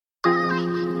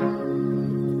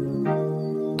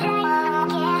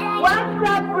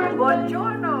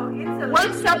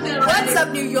What's up,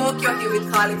 New York? You're here with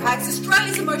Kylie Pax,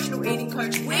 Australia's emotional eating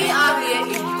coach. We are here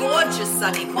in gorgeous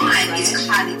sunny Queensland. Mine is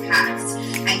Kylie Pax,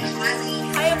 and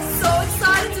Kylie. I am so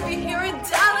excited to be here in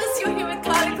Dallas. You're here with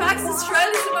Kylie Pax,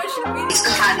 Australia's emotional eating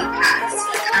coach. Kylie Pax,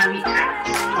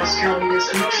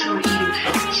 Australia's emotional eating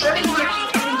coach.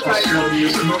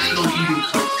 Australia's emotional eating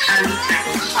coach.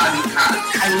 Kylie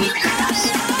Pax.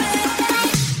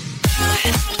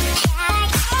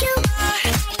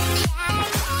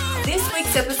 This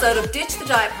week's episode of Ditch the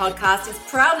Diet podcast is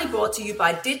proudly brought to you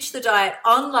by Ditch the Diet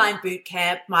Online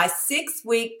Bootcamp, my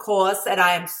 6-week course that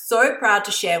I am so proud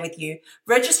to share with you.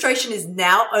 Registration is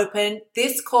now open.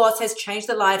 This course has changed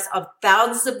the lives of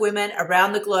thousands of women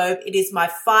around the globe. It is my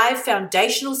 5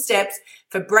 foundational steps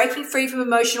for breaking free from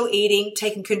emotional eating,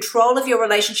 taking control of your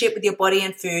relationship with your body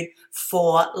and food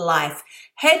for life.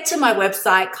 Head to my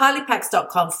website,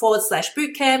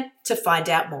 kyliepax.com/bootcamp to find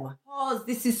out more.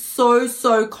 This is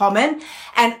so common,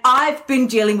 and I've been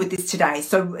dealing with this today.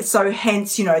 So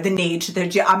hence, the need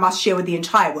that I must share with the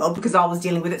entire world because I was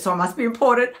dealing with it, so it must be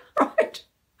important, right?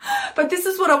 But this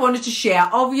is what I wanted to share.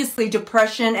 Obviously,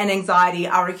 depression and anxiety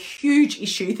are a huge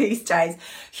issue these days.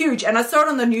 Huge. And I saw it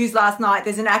on the news last night.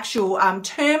 There's an actual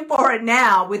term for it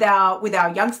now with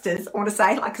our youngsters, I want to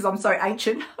say, because I'm so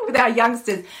ancient, with our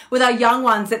youngsters, with our young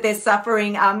ones, that they're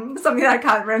suffering something that I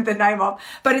can't remember the name of.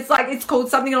 But it's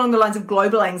called something along the lines of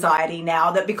global anxiety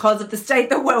now, that because of the state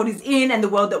the world is in and the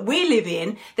world that we live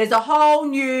in, there's a whole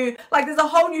new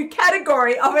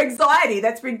category of anxiety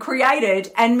that's been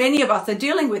created, and many of us are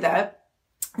dealing with it.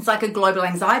 It's like a global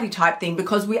anxiety type thing,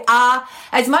 because we are,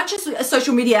 as much as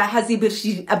social media has the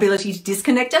ability to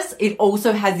disconnect us, it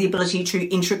also has the ability to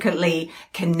intricately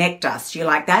connect us. Do you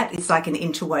like that? It's like an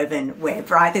interwoven web,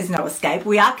 right? There's no escape.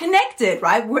 We are connected,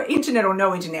 right? We're internet or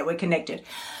no internet, we're connected.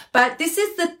 But this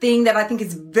is the thing that I think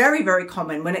is very, very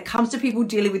common when it comes to people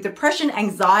dealing with depression,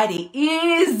 anxiety,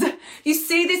 is you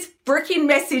see this freaking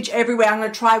message everywhere. I'm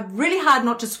going to try really hard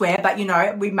not to swear, but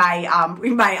I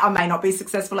may not be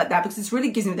successful at that because this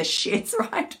really gives me the shits,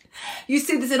 right? You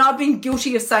see this, and I've been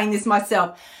guilty of saying this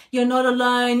myself. You're not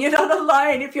alone. You're not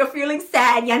alone. If you're feeling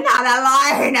sad, you're not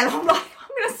alone. And I'm like,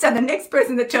 I'm going to stab the next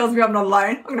person that tells me I'm not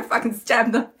alone. I'm going to fucking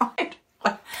stab them, right?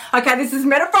 Okay, this is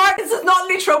metaphor. This is not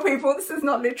literal, people. This is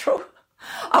not literal.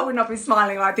 I would not be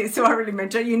smiling like this, so I really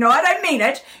meant it. I don't mean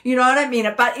it. I don't mean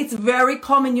it. But it's very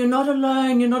common. You're not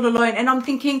alone. You're not alone. And I'm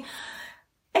thinking,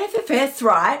 FFS,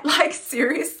 right? Like,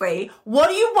 seriously, what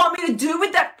do you want me to do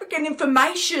with that freaking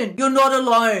information? You're not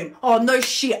alone. Oh, no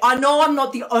shit. I know I'm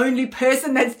not the only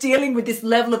person that's dealing with this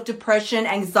level of depression,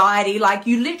 anxiety. Like,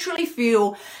 you literally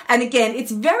feel, and again,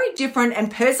 it's very different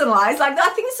and personalized. Like,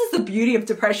 I think this is the beauty of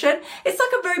depression. It's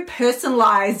like a very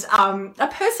personalized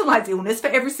illness for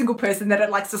every single person that it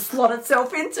likes to slot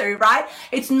itself into, right?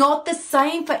 It's not the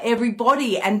same for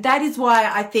everybody. And that is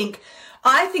why I think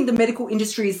the medical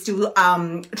industry is still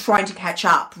trying to catch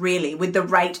up, really, with the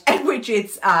rate at which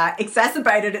it's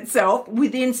exacerbated itself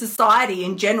within society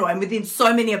in general and within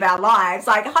so many of our lives.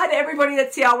 Like, hi to everybody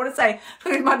that's here. I want to say,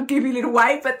 I might give you a little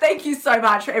wave, but thank you so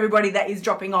much for everybody that is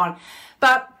dropping on.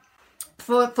 But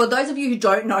for those of you who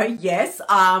don't know, yes,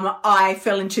 I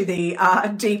fell into the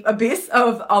deep abyss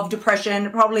of depression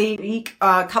probably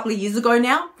a couple of years ago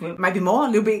now, maybe more,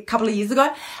 a couple of years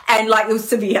ago. And it was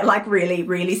severe, really,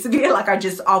 really severe.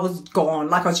 I was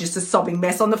gone. I was just a sobbing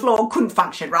mess on the floor. Couldn't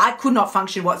function, right? Could not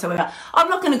function whatsoever. I'm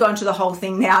not going to go into the whole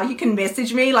thing now. You can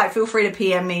message me, feel free to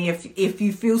PM me if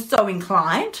you feel so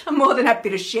inclined. I'm more than happy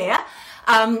to share.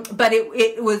 But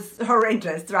it was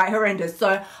horrendous, right? Horrendous.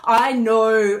 So I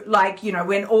know,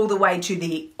 went all the way to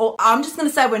I'm just going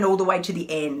to say went all the way to the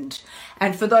end.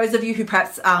 And for those of you who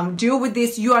perhaps deal with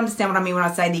this, you understand what I mean when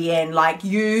I say the end.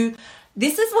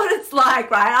 This is what it's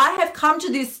like, right? I have come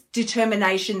to this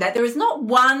determination that there is not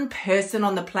one person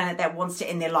on the planet that wants to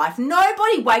end their life.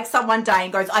 Nobody wakes up one day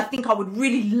and goes, I think I would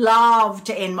really love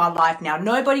to end my life now.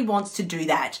 Nobody wants to do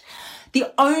that.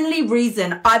 The only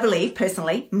reason, I believe,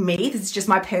 personally, this is just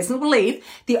my personal belief,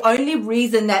 the only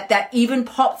reason that even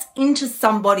pops into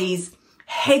somebody's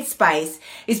headspace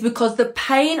is because the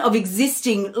pain of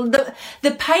existing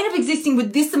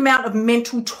with this amount of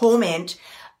mental torment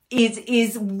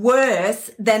is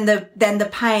worse than the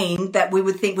pain that we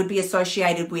would think would be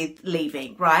associated with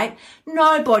leaving, right?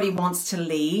 Nobody wants to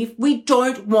leave. We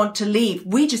don't want to leave.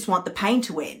 We just want the pain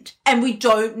to end, and we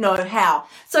don't know how.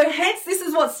 So hence, this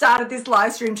is what started this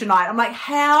live stream tonight. I'm like,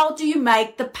 how do you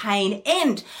make the pain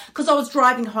end? Because I was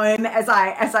driving home, as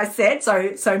I said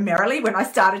so merrily when I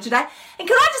started today. And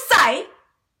can I just say,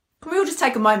 can we all just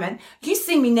take a moment? You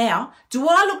see me now. Do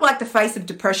I look like the face of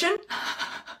depression?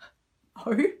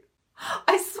 No.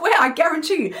 I swear, I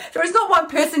guarantee you, there is not one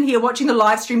person here watching the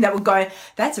live stream that would go,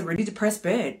 that's a really depressed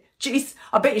bird. Jeez,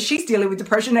 I bet you she's dealing with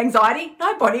depression, anxiety.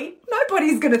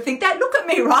 Nobody's going to think that. Look at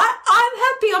me, right? I'm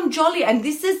happy, I'm jolly. And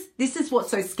this is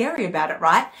what's so scary about it,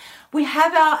 right? We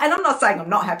have and I'm not saying I'm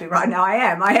not happy right now.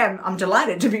 I'm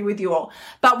delighted to be with you all.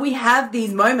 But we have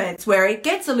these moments where it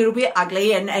gets a little bit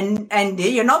ugly and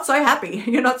you're not so happy.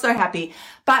 You're not so happy.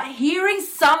 But hearing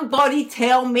somebody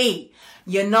tell me,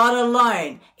 you're not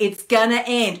alone, it's gonna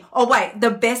end. Oh wait,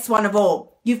 the best one of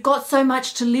all. You've got so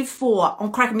much to live for.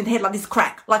 I'm cracking me in the head like this,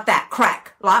 crack, like that,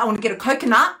 crack. Like I want to get a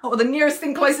coconut or the nearest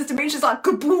thing closest to me is just like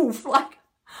kaboof. Like,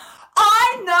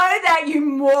 I know that, you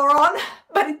moron,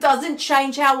 but it doesn't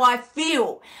change how I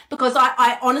feel, because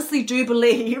I honestly do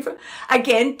believe,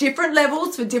 again, different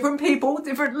levels for different people,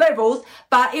 different levels,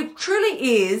 but it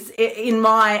truly is, in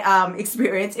my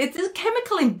experience, it's a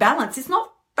chemical imbalance. It's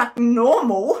not fucking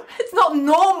normal. It's not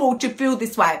normal to feel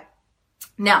this way.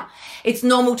 Now, it's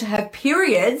normal to have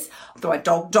periods, though a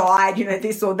dog died,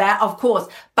 this or that, of course,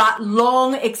 but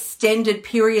long extended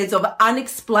periods of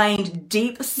unexplained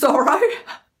deep sorrow,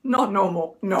 not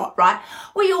normal, not, right?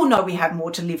 We all know we have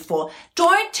more to live for.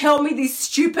 Don't tell me these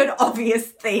stupid, obvious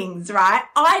things, right?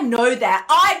 I know that.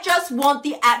 I just want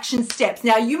the action steps.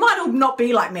 Now, you might not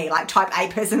be like me, like type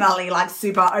A personality, like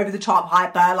super over the top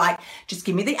hyper, like just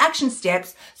give me the action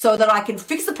steps so that I can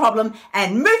fix the problem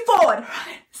and move forward,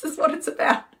 right? This is what it's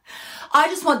about. I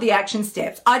just want the action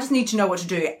steps. I just need to know what to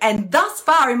do. And thus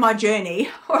far in my journey,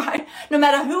 all right, no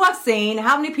matter who I've seen,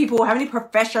 how many people, how many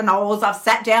professionals I've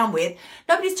sat down with,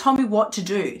 nobody's told me what to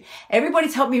do.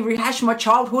 Everybody's helped me rehash my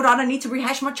childhood. I don't need to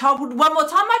rehash my childhood one more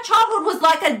time. My childhood was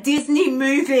like a Disney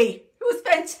movie. It was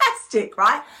fantastic,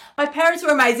 right? My parents were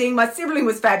amazing. My sibling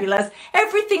was fabulous.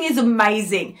 Everything is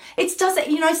amazing. It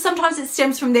doesn't, sometimes it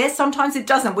stems from there. Sometimes it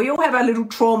doesn't. We all have our little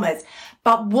traumas.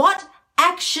 But what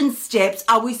action steps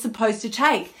are we supposed to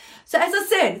take? So as I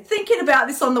said, thinking about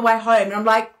this on the way home, and I'm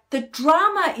like, the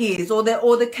drama is, or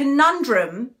the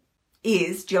conundrum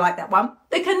is, do you like that one?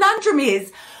 The conundrum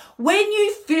is when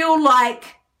you feel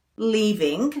like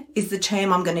leaving is the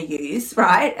term I'm going to use,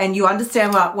 right? And you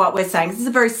understand what we're saying. This is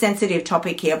a very sensitive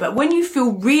topic here, but when you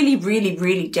feel really, really,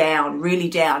 really down,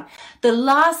 the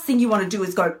last thing you want to do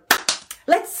is go,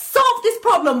 let's solve this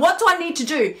problem. What do I need to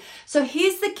do? So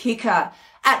here's the kicker.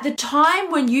 At the time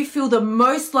when you feel the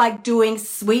most like doing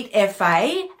sweet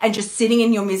FA and just sitting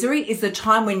in your misery is the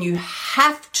time when you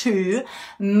have to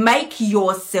make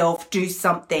yourself do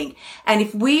something. And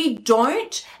if we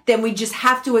don't, then we just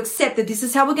have to accept that this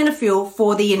is how we're going to feel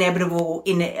for the inevitable,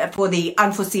 for the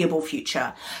unforeseeable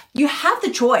future. You have the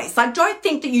choice. Like, don't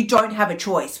think that you don't have a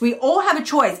choice. We all have a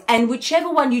choice, and whichever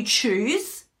one you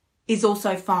choose is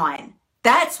also fine.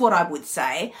 That's what I would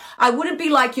say. I wouldn't be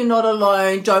like, you're not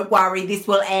alone, don't worry, this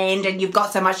will end and you've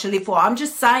got so much to live for. I'm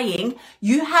just saying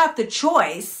you have the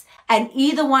choice and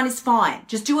either one is fine.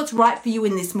 Just do what's right for you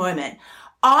in this moment.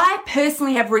 I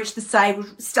personally have reached the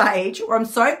stage where I'm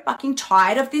so fucking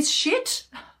tired of this shit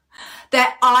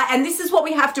and this is what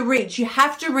we have to reach. You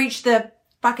have to reach the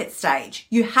bucket stage.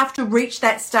 You have to reach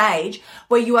that stage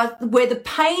where where the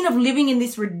pain of living in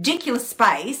this ridiculous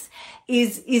space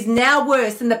is now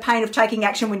worse than the pain of taking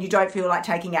action when you don't feel like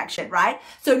taking action, right?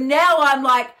 So now I'm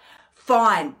like,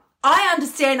 fine. I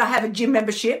understand I have a gym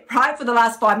membership, right? For the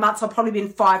last 5 months, I've probably been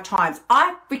 5 times.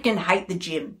 I freaking hate the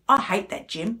gym. I hate that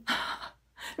gym.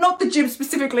 Not the gym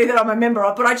specifically that I'm a member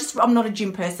of, but I'm not a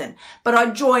gym person. But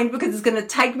I joined because it's going to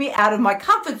take me out of my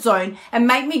comfort zone and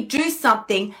make me do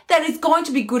something that is going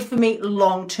to be good for me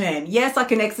long term. Yes, I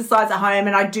can exercise at home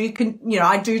and I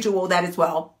do all that as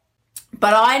well.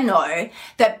 But I know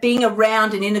that being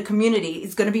around and in a community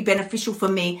is going to be beneficial for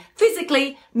me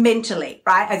physically, mentally,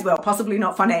 right? As well, possibly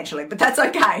not financially, but that's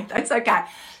okay. That's okay.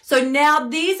 So now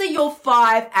these are your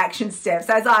 5 action steps.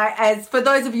 As for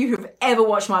those of you who've ever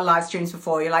watched my live streams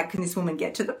before, you're like, can this woman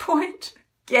get to the point?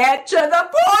 Get to the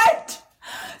point.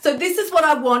 So this is what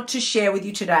I want to share with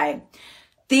you today.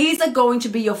 These are going to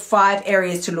be your 5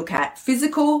 areas to look at: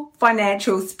 physical,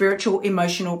 financial, spiritual,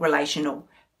 emotional, relational.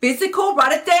 Physical,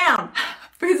 write it down.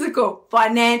 Physical,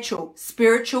 financial,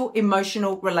 spiritual,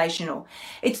 emotional, relational.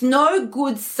 It's no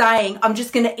good saying, I'm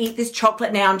just going to eat this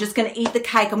chocolate now. I'm just going to eat the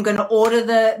cake. I'm going to order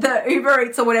the Uber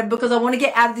Eats or whatever because I want to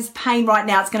get out of this pain right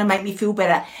now. It's going to make me feel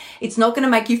better. It's not going to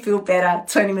make you feel better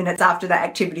 20 minutes after that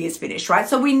activity is finished, right?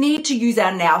 So we need to use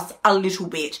our nous a little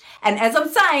bit. And as I'm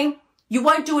saying, you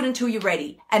won't do it until you're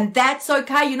ready. And that's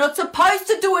okay. You're not supposed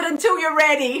to do it until you're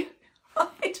ready,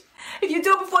 right? If you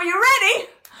do it before you're ready,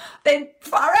 then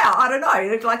far out. I don't know.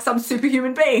 You look like some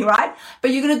superhuman being, right?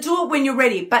 But you're going to do it when you're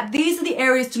ready. But these are the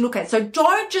areas to look at. So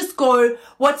don't just go,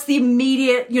 what's the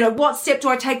immediate, what step do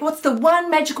I take? What's the one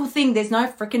magical thing? There's no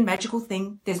freaking magical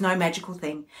thing. There's no magical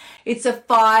thing. It's a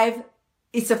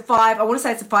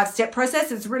 5-step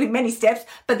process. It's really many steps,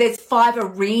 but there's 5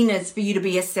 arenas for you to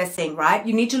be assessing, right?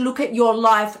 You need to look at your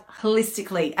life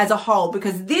holistically as a whole,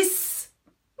 because this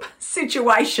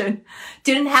situation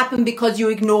didn't happen because you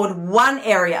ignored one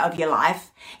area of your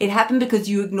life. It happened because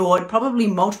you ignored probably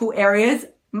multiple areas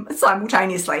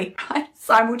simultaneously, right?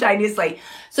 Simultaneously.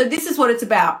 So this is what it's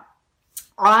about.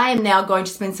 I am now going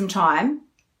to spend some time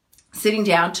sitting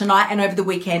down tonight and over the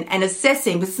weekend and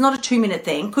assessing, because it's not a 2-minute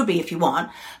thing, could be if you want,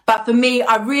 but for me,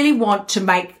 I really want to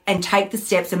make and take the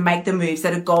steps and make the moves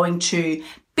that are going to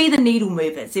be the needle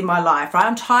movers in my life, right?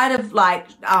 I'm tired of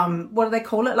what do they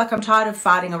call it? I'm tired of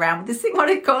farting around with this thing. What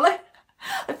do you call it?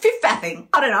 Fifth-faffing.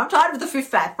 I don't know. I'm tired of the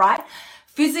fifth-faff, right?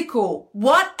 Physical.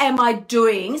 What am I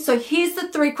doing? So here's the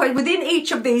 3 questions. Within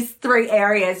each of these 3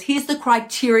 areas, here's the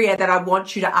criteria that I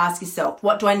want you to ask yourself.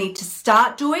 What do I need to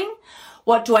start doing?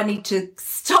 What do I need to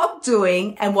stop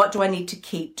doing? And what do I need to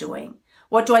keep doing?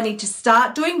 What do I need to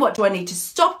start doing? What do I need to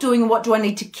stop doing? And what do I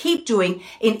need to keep doing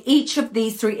in each of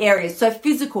these 3 areas? So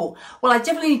physical, well, I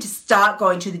definitely need to start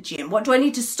going to the gym. What do I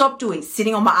need to stop doing?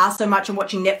 Sitting on my ass so much and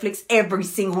watching Netflix every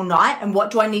single night. And what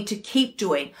do I need to keep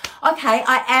doing? Okay,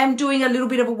 I am doing a little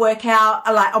bit of a workout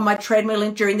on my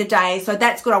treadmill during the day. So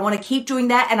that's good. I want to keep doing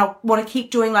that. And I want to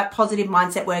keep doing positive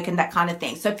mindset work and that kind of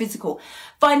thing. So physical,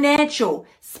 financial,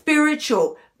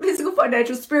 spiritual, physical,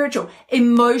 financial, spiritual,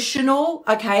 emotional.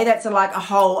 Okay, that's a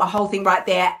whole thing right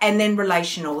there. And then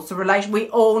relational. So we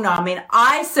all know. I mean,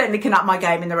 I certainly can up my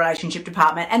game in the relationship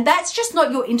department. And that's just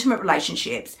not your intimate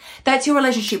relationships. That's your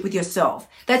relationship with yourself.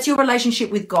 That's your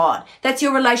relationship with God. That's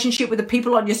your relationship with the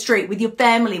people on your street, with your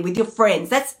family, with your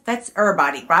friends. That's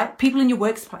everybody, right? People in your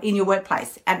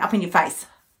workplace and up in your face.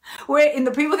 We're in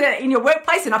the people that are in your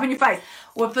workplace and up in your face.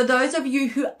 Well, for those of you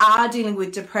who are dealing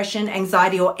with depression,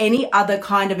 anxiety, or any other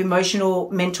kind of emotional,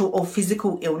 mental, or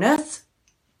physical illness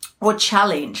or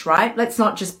challenge, right? Let's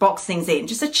not just box things in,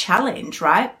 just a challenge,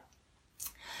 right?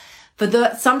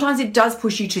 Sometimes it does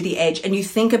push you to the edge and you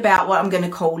think about what I'm going to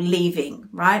call leaving,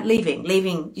 right?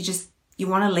 Leaving. You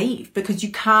want to leave because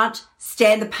you can't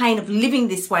stand the pain of living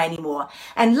this way anymore.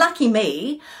 And lucky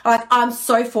me, I'm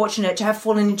so fortunate to have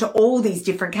fallen into all these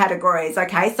different categories.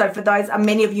 Okay. So for those,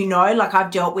 many of you know,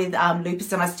 I've dealt with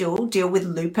lupus and I still deal with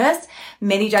lupus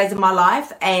many days of my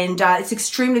life. And it's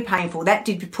extremely painful. That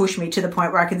did push me to the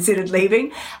point where I considered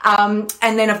leaving. And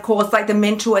then of course, the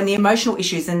mental and the emotional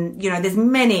issues. And, there's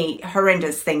many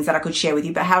horrendous things that I could share with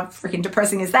you, but how freaking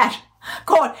depressing is that?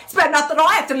 God, it's bad enough that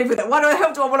I have to live with it. Why the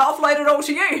hell do I want to offload it all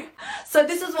to you? So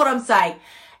this is what I'm saying.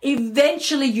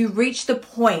 Eventually you reach the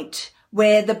point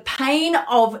where the pain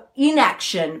of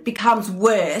inaction becomes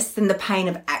worse than the pain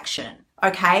of action.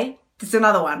 Okay? It's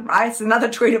another one, right? It's another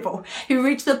treatable. You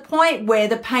reach the point where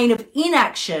the pain of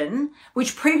inaction,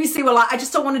 which previously were I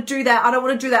just don't want to do that. I don't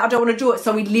want to do that. I don't want to do it.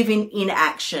 So we live in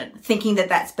inaction, thinking that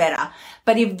that's better.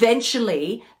 But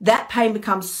eventually that pain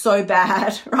becomes so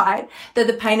bad, right? That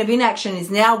the pain of inaction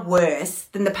is now worse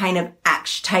than the pain of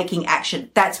taking action.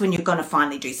 That's when you're going to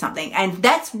finally do something. And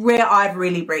that's where I've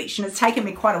really reached. And it's taken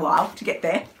me quite a while to get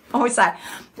there. I always say I'm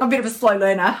a bit of a slow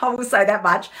learner. I will say that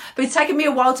much, but it's taken me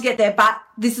a while to get there. But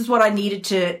this is what I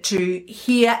needed to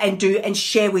hear and do and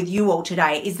share with you all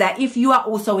today, is that if you are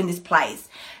also in this place,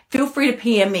 feel free to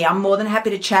PM me. I'm more than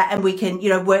happy to chat and we can,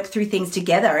 work through things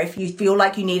together. If you feel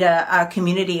like you need a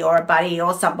community or a buddy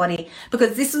or somebody,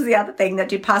 because this was the other thing that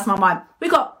did pass my mind.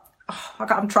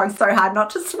 I'm trying so hard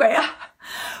not to swear.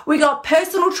 We got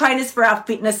personal trainers for our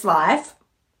fitness life.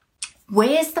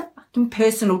 Where's the fucking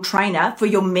personal trainer for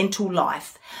your mental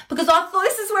life? Because I thought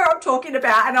this is where I'm talking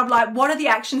about. And I'm like, what are the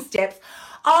action steps?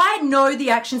 I know the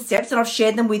action steps and I've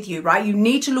shared them with you, right? You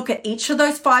need to look at each of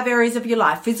those 5 areas of your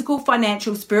life: physical,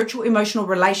 financial, spiritual, emotional,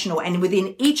 relational. And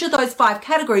within each of those 5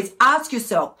 categories, ask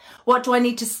yourself, what do I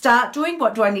need to start doing?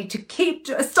 What do I need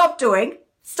to stop doing?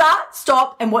 Start,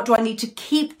 stop, and what do I need to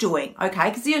keep doing? Okay,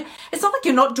 because it's not like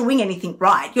you're not doing anything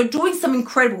right. You're doing some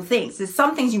incredible things. There's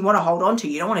some things you want to hold on to.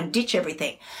 You don't want to ditch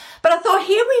everything. But I thought,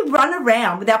 here we run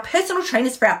around with our personal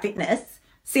trainers for our fitness.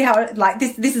 See how,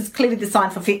 this is clearly the sign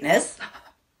for fitness.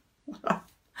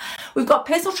 We've got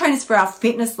personal trainers for our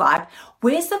fitness life.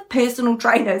 Where's the personal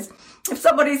trainers? If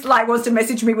somebody's like wants to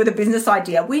message me with a business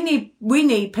idea, we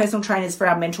need personal trainers for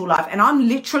our mental life. And I'm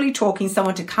literally talking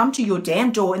someone to come to your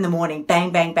damn door in the morning,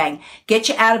 bang, bang, bang, get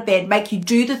you out of bed, make you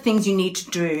do the things you need to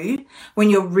do when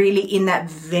you're really in that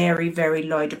very, very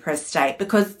low depressed state.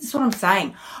 Because that's what I'm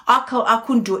saying. I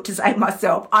couldn't do it to save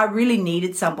myself. I really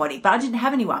needed somebody, but I didn't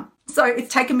have anyone. So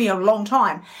it's taken me a long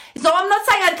time. So I'm not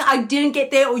saying I didn't get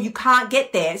there or you can't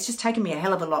get there. It's just taken me a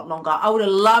hell of a lot longer. I would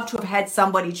have loved to have had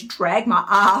somebody to drag my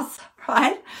ass,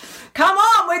 right? Come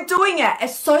on, we're doing it.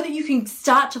 It's so that you can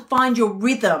start to find your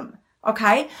rhythm.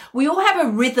 Okay. We all have a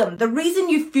rhythm. The reason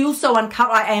you feel so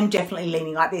uncomfortable, I am definitely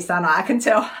leaning like this, aren't I? I can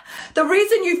tell. The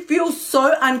reason you feel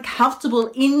so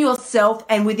uncomfortable in yourself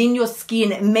and within your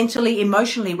skin, mentally,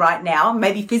 emotionally right now,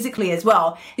 maybe physically as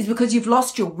well, is because you've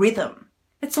lost your rhythm.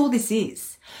 That's all this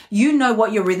is. You know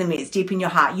what your rhythm is deep in your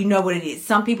heart. You know what it is.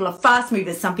 Some people are fast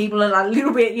movers. Some people are a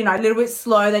little bit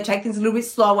slow. They take things a little bit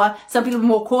slower. Some people are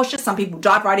more cautious. Some people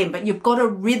dive right in. But you've got a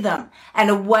rhythm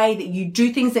and a way that you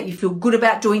do things, that you feel good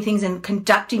about doing things and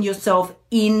conducting yourself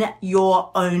in your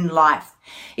own life.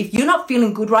 If you're not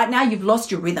feeling good right now, you've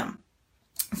lost your rhythm.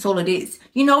 That's all it is.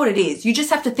 You know what it is. You just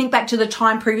have to think back to the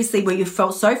time previously where you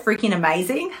felt so freaking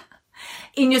amazing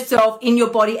in yourself, in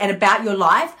your body, and about your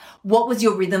life. What was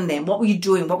your rhythm then? What were you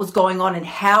doing? What was going on? And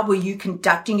how were you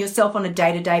conducting yourself on a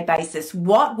day-to-day basis?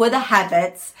 What were the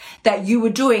habits that you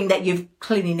were doing that you've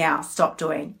clearly now stopped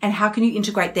doing? And how can you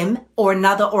integrate them or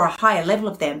another or a higher level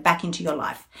of them back into your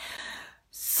life?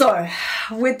 So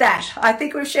with that, I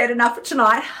think we've shared enough for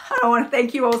tonight. I want to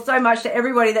thank you all so much to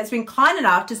everybody that's been kind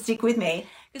enough to stick with me.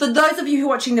 For those of you who are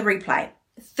watching the replay,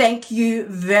 thank you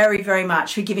very, very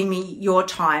much for giving me your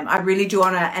time. I really do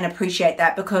honor and appreciate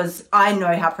that, because I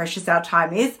know how precious our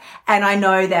time is. And I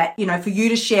know that, for you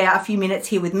to share a few minutes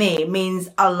here with me means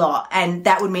a lot. And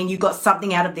that would mean you got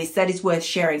something out of this that is worth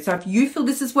sharing. So if you feel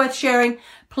this is worth sharing,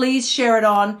 please share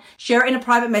it in a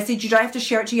private message. You don't have to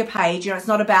share it to your page. It's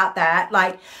not about that.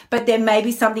 But there may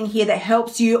be something here that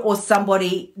helps you or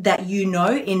somebody that you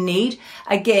know in need.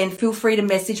 Again, feel free to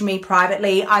message me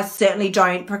privately. I certainly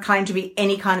don't proclaim to be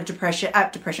any kind of depression,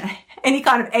 any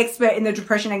kind of expert in the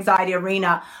depression anxiety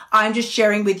arena. I'm just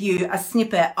sharing with you a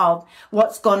snippet of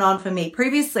what's gone on for me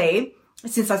previously,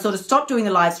 since I sort of stopped doing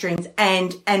the live streams,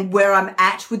 and where I'm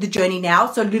at with the journey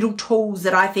now. So little tools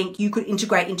that I think you could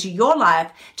integrate into your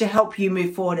life to help you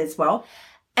move forward as well.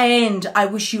 And I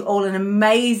wish you all an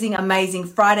amazing, amazing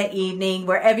Friday evening,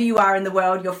 wherever you are in the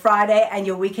world, your Friday and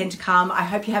your weekend to come. I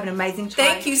hope you have an amazing time.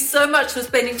 Thank you so much for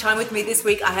spending time with me this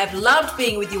week. I have loved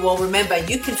being with you all. Remember,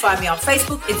 you can find me on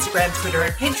Facebook, Instagram, Twitter,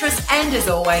 and Pinterest. And as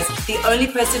always, the only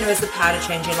person who has the power to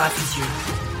change your life is you.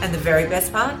 And the very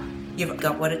best part, you've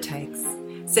got what it takes.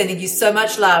 Sending you so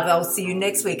much love. I'll see you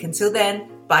next week. Until then,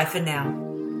 bye for now.